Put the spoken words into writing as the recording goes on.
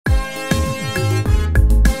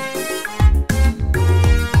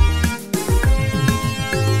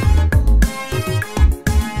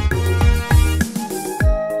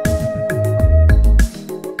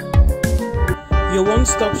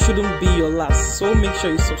stop shouldn't be your last, so make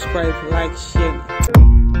sure you subscribe, like, share.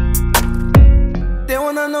 They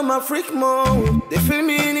wanna know my freak mode. They feel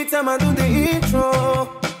me anytime I do the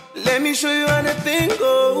intro. Let me show you how the thing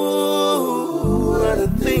go. How the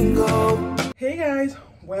thing go. Hey guys,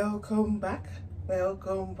 welcome back.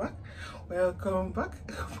 Welcome back. Welcome back.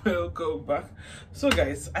 Welcome back. So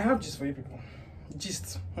guys, I have gist for you people.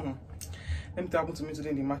 Gist. Let me tell what happened to me today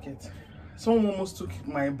in the market. Someone almost took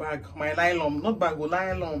my bag, my nylon, not bag, but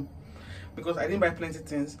nylon, because I didn't buy plenty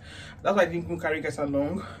things. That's why I didn't even carry guys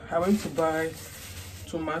along. I went to buy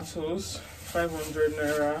tomatoes, 500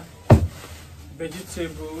 naira,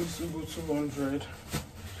 vegetables, ugu 200,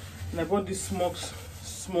 and I bought this small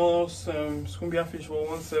skumbia fish for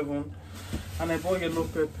 1,700, and I bought yellow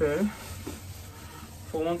pepper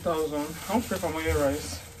for 1,000. I want to prepare my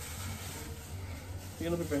rice.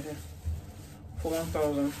 Yellow pepper here for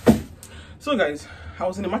 1,000. So guys, I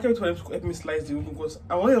was in the market for them to help me slice the ugu because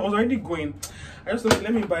I was already going. I just thought,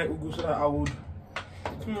 let me buy ugu so that I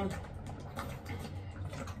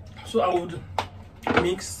would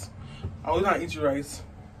mix. I would not eat rice.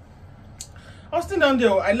 I was sitting down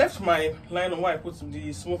there. I left my line on where I put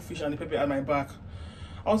the smoked fish and the pepper at my back.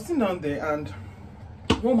 I was sitting down there and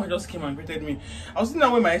one man just came and greeted me. I was sitting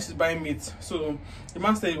down where my ex is buying meat. So the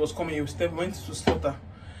man said he was coming. He went to slaughter.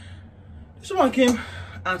 Someone came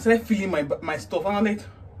and started feeling my stuff, and I'm like,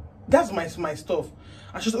 that's my stuff.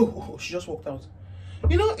 And she just she just walked out.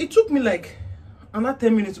 You know, it took me like another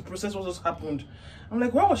 10 minutes to process what just happened. I'm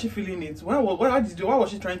like, why was she feeling it? Why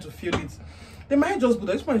was she trying to feel it? Then my head just put,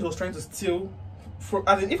 this one was trying to steal.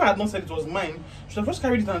 As in, if I had not said it was mine, should have just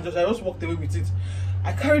carried it and I just walked away with it.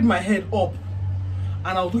 I carried my head up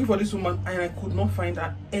and I was looking for this woman and I could not find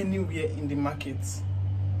her anywhere in the market.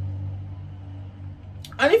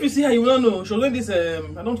 And if you see her, you will not know. She was wearing this, I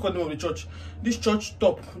don't call them of the church, this church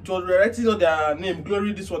top. It was writing on their name,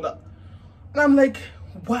 glory, this one, that. And I'm like,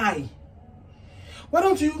 why? Why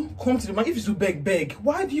don't you come to the market? If you to beg,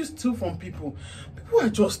 why do you steal from people? People are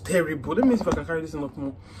just terrible. Let me see if I can carry this in up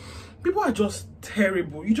more. People are just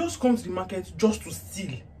terrible. You just come to the market just to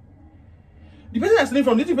steal. The person I'm stealing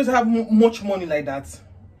from, did the person have much money like that?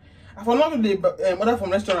 If I'm not the order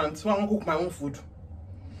from restaurants, so I want to cook my own food.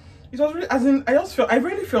 It was really, as in, I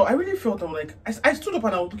really felt, I'm like, I stood up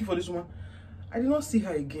and I was looking for this woman. I did not see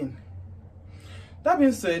her again. That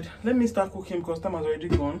being said, let me start cooking because time has already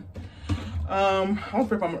gone. I want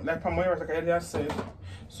to prepare like palm oil rice, like I earlier said.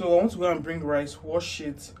 So I want to go and bring rice, wash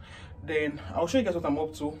it, then I'll show you guys what I'm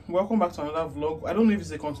up to. Welcome back to another vlog. I don't know if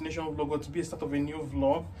it's a continuation vlog or to be a start of a new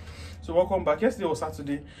vlog. So welcome back. Yesterday was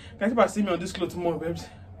Saturday. Can you see me on this clothes tomorrow, babes?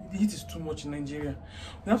 The heat is too much in Nigeria.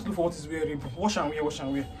 We have to look for what is wearable. Wash and wear, wash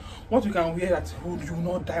and wear. What we can wear that you will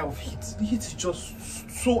not die of heat. The heat is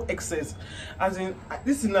just so excess. As in,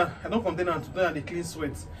 this is now, I don't contain and to the clean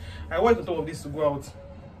sweat. I wear on top of this to go out.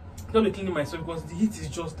 Don't be cleaning myself because the heat is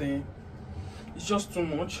just it's just too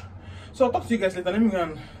much. So I'll talk to you guys later.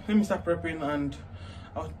 Let me start prepping and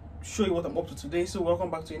I'll show you what I'm up to today. So welcome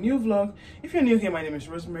back to a new vlog. If you're new here, my name is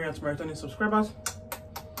Rosemary, and to my returning subscribers,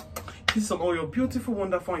 this is on all your beautiful,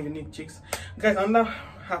 wonderful, and unique chicks. Guys, I've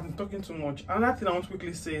been talking too much. Another thing I want to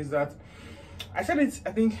quickly say is that I said it,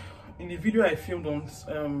 I think, in the video I filmed on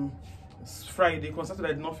Friday, because Saturday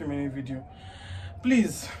I did not film any video.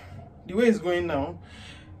 Please, the way it's going now,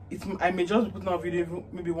 I may just be putting out a video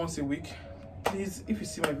maybe once a week. Please, if you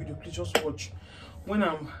see my video, please just watch. When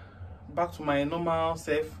I'm back to my normal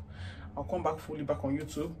self, I'll come back fully back on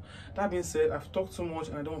YouTube. That being said, I've talked too much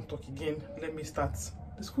and I don't want to talk again. Let me start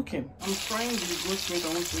this cooking. I'm frying the goat meat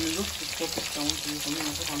I want to use, just the topics I want to use for me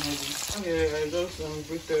myself and husband. Okay, I just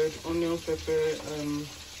grated onion, pepper,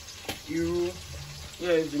 iru.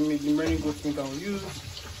 Yeah, the many goat meat I will use.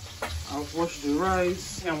 I've washed the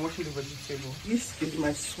rice. I'm washing the vegetable. This is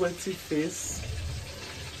my sweaty face.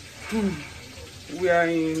 We are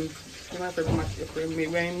in May.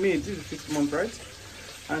 We are in May. This is the 6th month, right?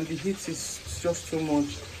 And the heat is just too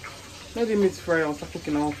much. Let the meat fry. I'll start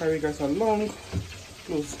cooking. I'll carry you guys along.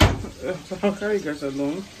 Close. So I'll carry you guys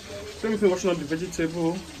along. So let me finish washing up the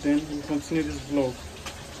vegetable. Then we'll continue this vlog.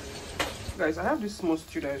 Guys, I have this small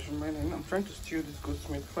stew that is remaining. I'm trying to stew this goat's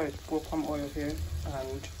meat before I pour palm oil here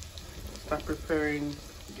and start preparing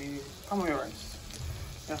the palm oil rice.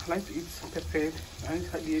 I like to eat peppered, and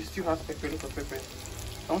the stew has pepper, look of pepper.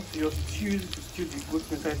 I want to just choose to stew the goat's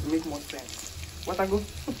meat to make more sense. What I go?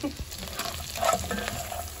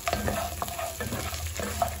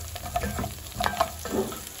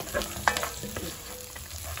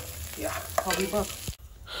 Yeah, I'll be back.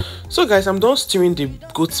 So guys, I'm done stewing the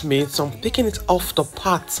goat's meat, so I'm picking it off the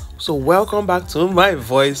pot. So welcome back to my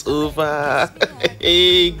voiceover.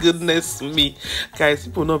 Hey, goodness me. Guys,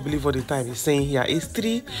 people not believe what the time is saying here. It's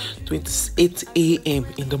 3:28 a.m.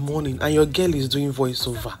 in the morning and your girl is doing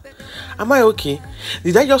voiceover. Am I okay?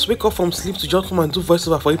 Did I just wake up from sleep to just come and do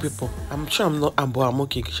voiceover for you people? I'm sure I'm not, but I'm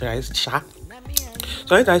okay, guys.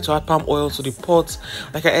 So I tried to add palm oil to the pot.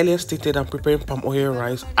 Like I earlier stated, I'm preparing palm oil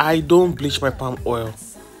rice. I don't bleach my palm oil.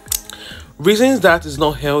 Reasons that is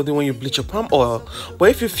not healthy when you bleach your palm oil. But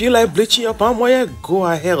if you feel like bleaching your palm oil, go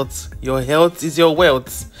ahead. Your health is your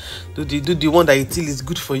wealth. Do the one that you feel is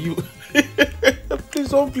good for you. Please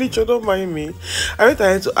don't bleach or don't mind me. I went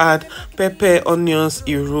ahead to add pepper, onions,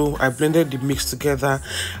 iru. I blended the mix together,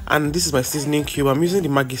 and this is my seasoning cube. I'm using the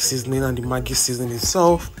Maggi seasoning and the Maggi seasoning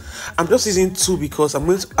itself. I'm just using 2 because I'm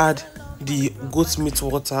going to add the goat's meat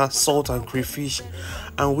water, salt and crayfish,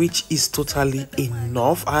 and which is totally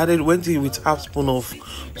enough. Went in with half spoon of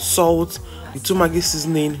salt, the 2 Maggi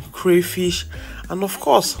seasoning, crayfish, and of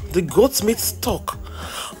course the goat's meat stock,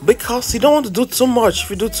 because you don't want to do too much. If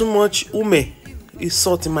you do too much, ume is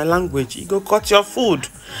salt in my language, you go cut your food.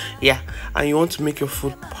 Yeah, and you want to make your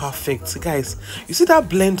food perfect. Guys, you see that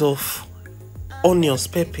blend of onions,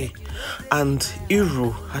 pepper and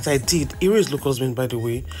iru as I did. Iru is locust bean, by the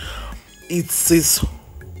way. It is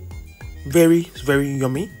very, very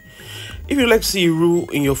yummy. If you like to see iru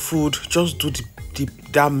in your food, just do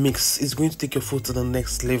that mix. It's going to take your food to the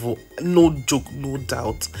next level. No joke, no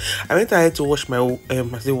doubt. I went ahead to wash my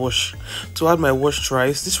to add my washed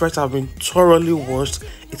rice. This rice has been thoroughly washed.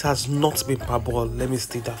 It has not been parboiled. Let me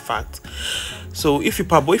state that fact. So if you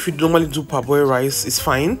normally do parboiled rice, it's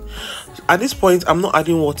fine. At this point, I'm not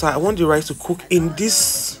adding water. I want the rice to cook in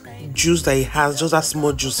this juice that it has, just that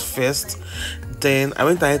small juice first. Then I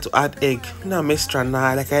went ahead to add egg. Now I'm extra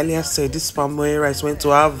now. Like I earlier said, this palm oil rice went to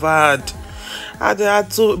Harvard. I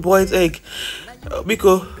had to boiled egg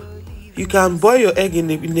because you can boil your egg in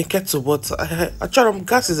a kettle, but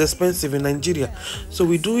gas is expensive in Nigeria, so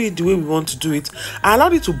we do it the way we want to do it. I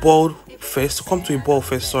allowed it to come to a boil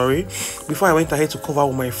first, sorry, before I went ahead to cover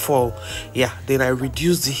with my foil. Yeah, then I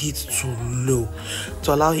reduced the heat to low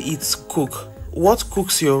to allow it to cook. What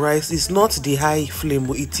cooks your rice is not the high flame,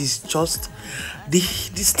 it is just the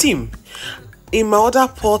steam. In my other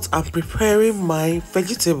pot, I'm preparing my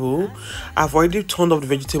vegetable. I've already turned off the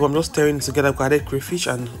vegetable. I'm just stirring it together. I've added crayfish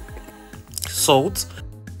and salt.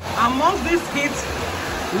 Amongst this heat,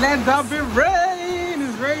 let there be rain.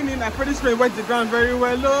 It's raining. I pray this rain wet the ground very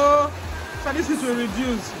well. Oh, so this heat will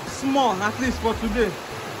reduce small, at least for today.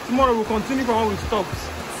 Tomorrow we'll continue from where we stopped.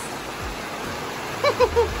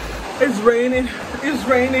 It's raining. It's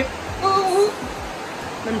raining. Oh.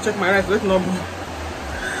 Let me check my rice. Let's not move.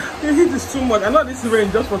 The heat is too much. I know this is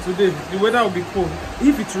rain just for today. The weather will be cool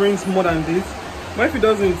if it rains more than this. But if it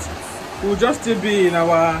doesn't, we'll just still be in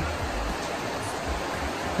our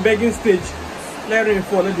begging stage. Let rain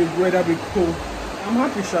fall, let the weather be cool. I'm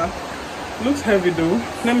happy, Sha. Looks heavy though.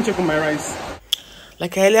 Let me check on my rice.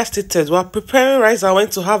 Like I earlier stated, we're preparing rice. I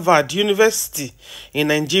went to Harvard University in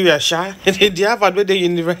Nigeria, Sha. The Harvard where they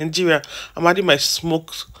in Nigeria. I'm adding my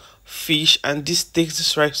smoked fish, and this takes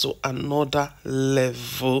this rice to another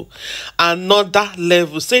level.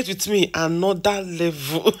 Say it with me, another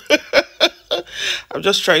level. I'm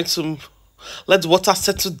just trying to let the water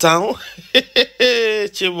settle down.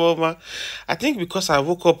 Chimoma, I think because I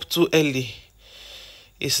woke up too early,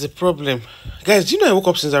 it's the problem. Guys, do you know I woke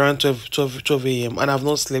up since around 12 a.m. and I've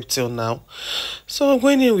not slept till now? So I'm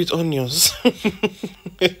going in with onions.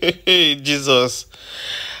 Jesus,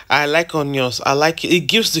 I like onions. I like it. It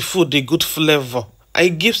gives the food a good flavor.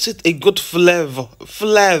 It gives it a good flavor.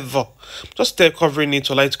 Just covering it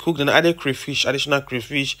to let it cook. Then I added additional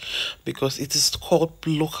crayfish, because it is called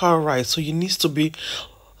local rice. So it needs to be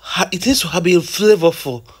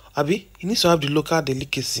flavorful. Abi, it needs to have the local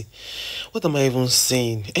delicacy. What am I even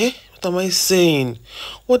saying? What am I saying?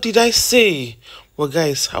 What did I say? Well,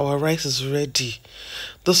 guys, our rice is ready.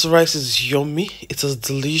 This rice is yummy. It is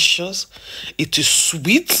delicious. It is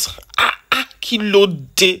sweet. Kilo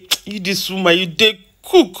de. You this woman, you dey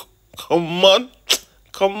cook. Come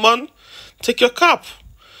on. Take your cup.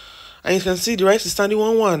 And you can see the rice is standing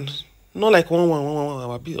 1-1. Not like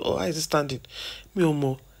 1-1. Oh, how is it standing? Me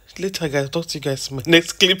omo. Later, guys, talk to you guys in my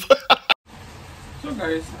next clip. So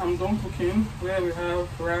guys, I'm done cooking. Where we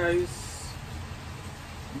have rice,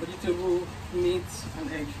 vegetable, meat,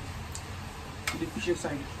 and egg. The fish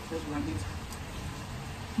inside. That's what I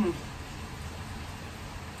need.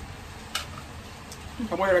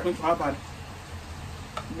 I'm already going to Harvard.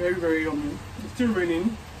 Very, very yummy. It's still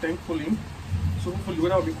raining, thankfully. So hopefully the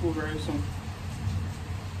weather will be cool very soon.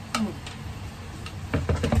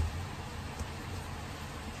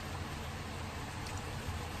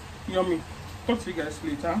 Yummy. Talk to you guys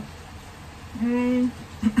later.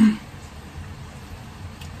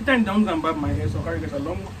 Time down and barb my hair, so I carry this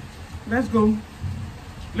along. Let's go.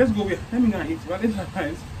 Let's go. Let me go and eat. But it's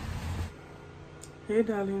nice. Hey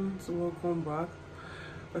darlings, welcome back.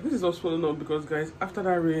 My face is all swollen up because guys, after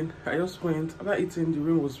that rain, I just went, after eating, the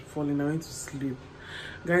rain was falling, I went to sleep.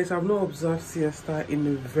 Guys, I've not observed siesta in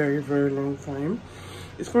a very long time.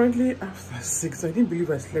 It's currently after 6. I didn't believe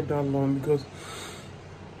I slept that long because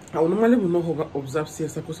I normally will not observe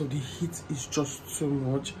siesta because of the heat is just too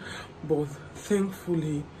much. But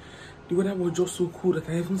thankfully, the weather was just so cool that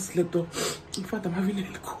I haven't slept up. In fact, I'm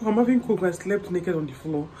having cold. I slept naked on the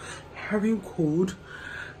floor, having cold,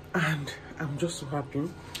 and I'm just so happy.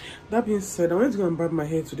 That being said, I went to go and barb my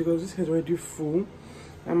hair today because this hair is already full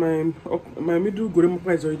and my middle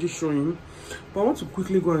gorimapa is already showing. But I want to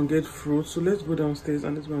quickly go and get fruit, so let's go downstairs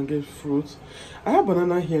and let's go and get fruit. I have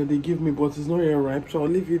banana here they give me, but it's not yet ripe, so I'll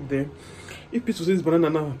leave it there. If Peaceful says banana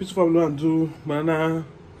now, Peaceful will and do banana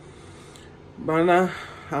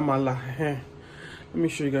amala. Let me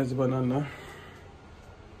show you guys the banana.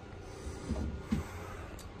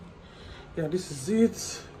 Yeah, this is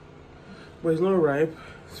it, but it's not ripe.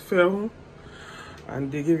 It fell and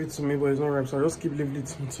they gave it to me, but it's not ripe, so I'll just keep leaving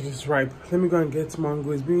it until it's ripe. Let me go and get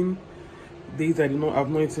mango. It's been days I've not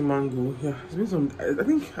eaten mango. Yeah, it's been some, I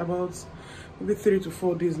think about maybe 3 to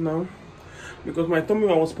 4 days now, because my tummy,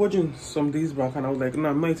 I was purging some days back and I was like, no,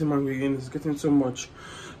 I'm not eating mango again, it's getting too much.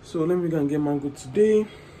 So let me go and get mango today.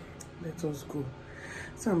 Let us go.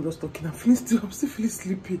 So I'm just talking, I'm still feeling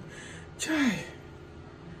sleepy. Chai.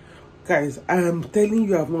 Guys, I am telling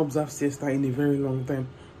you, I have not observed siesta in a very long time.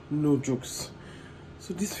 No jokes.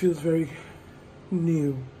 So this feels very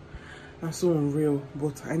new and so unreal,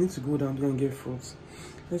 but I need to go down there and get fruits.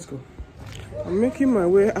 Let's go. I'm making my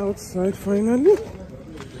way outside finally.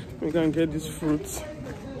 We're gonna get this fruit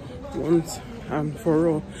once and for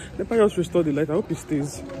all. Let me just restore the light. I hope it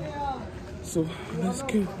stays. So let's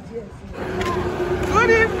go. Good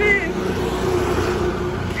evening.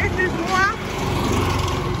 It is moi.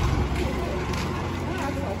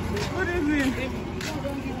 Good evening.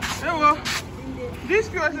 Hello. This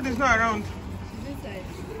person is not around.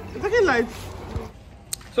 It's looking light.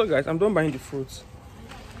 So guys, I'm done buying the fruits.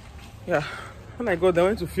 Yeah, when I got there, I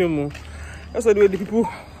went to film. That's the way the people,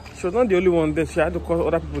 she was not the only one there. She had to call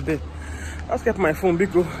other people there. I just kept my phone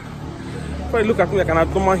because if I look at me like an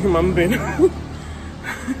abnormal human being.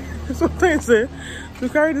 Sometimes to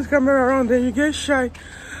carry this camera around there, you get shy.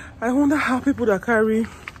 I wonder how people that carry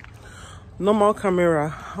normal camera,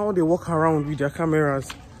 how they walk around with their cameras.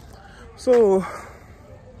 So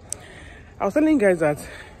I was telling you guys that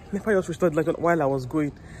if I just restored like while I was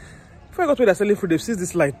going. Before I got to where they're selling fruit, they've seized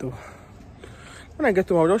this light though. When I get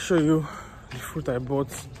to, I'll just show you the fruit I bought.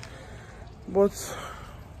 Bought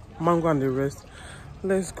mango and the rest.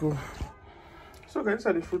 Let's go. So guys, these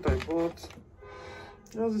are the fruit I bought.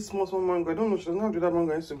 Just this small mango. I don't know, she doesn't have the other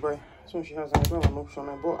mango I used to buy. So she has, I don't have an option.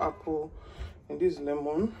 I bought apple and this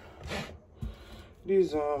lemon.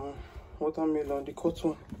 This watermelon, the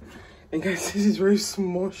cotton. And guys, this is very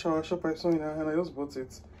small shower shop I saw in her hand. I just bought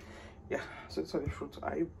it. Yeah, so it's all the fruit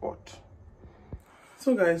I bought.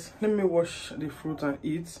 So guys, let me wash the fruit and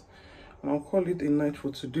eat, and I'll call it a night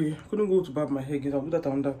for today. I couldn't go to barb my hair again. I'll do that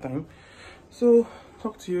around that time. So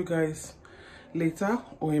talk to you guys later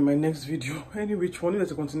or in my next video. Any which one, if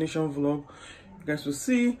there's a continuation vlog, you guys will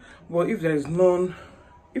see. But if there is none,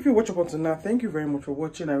 if you watch up until now, thank you very much for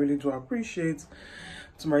watching. I really do appreciate.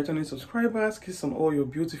 To my returning subscribers, kiss on all your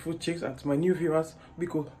beautiful chicks, and to my new viewers,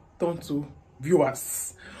 because turn to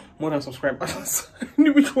viewers more than subscribers.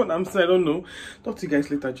 Which one I'm saying, I don't know. Talk to you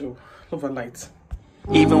guys later, Joe. Love and light.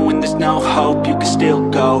 Even when there's no hope, you can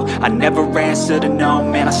still go. I never answer to no,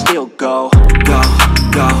 man, I still go.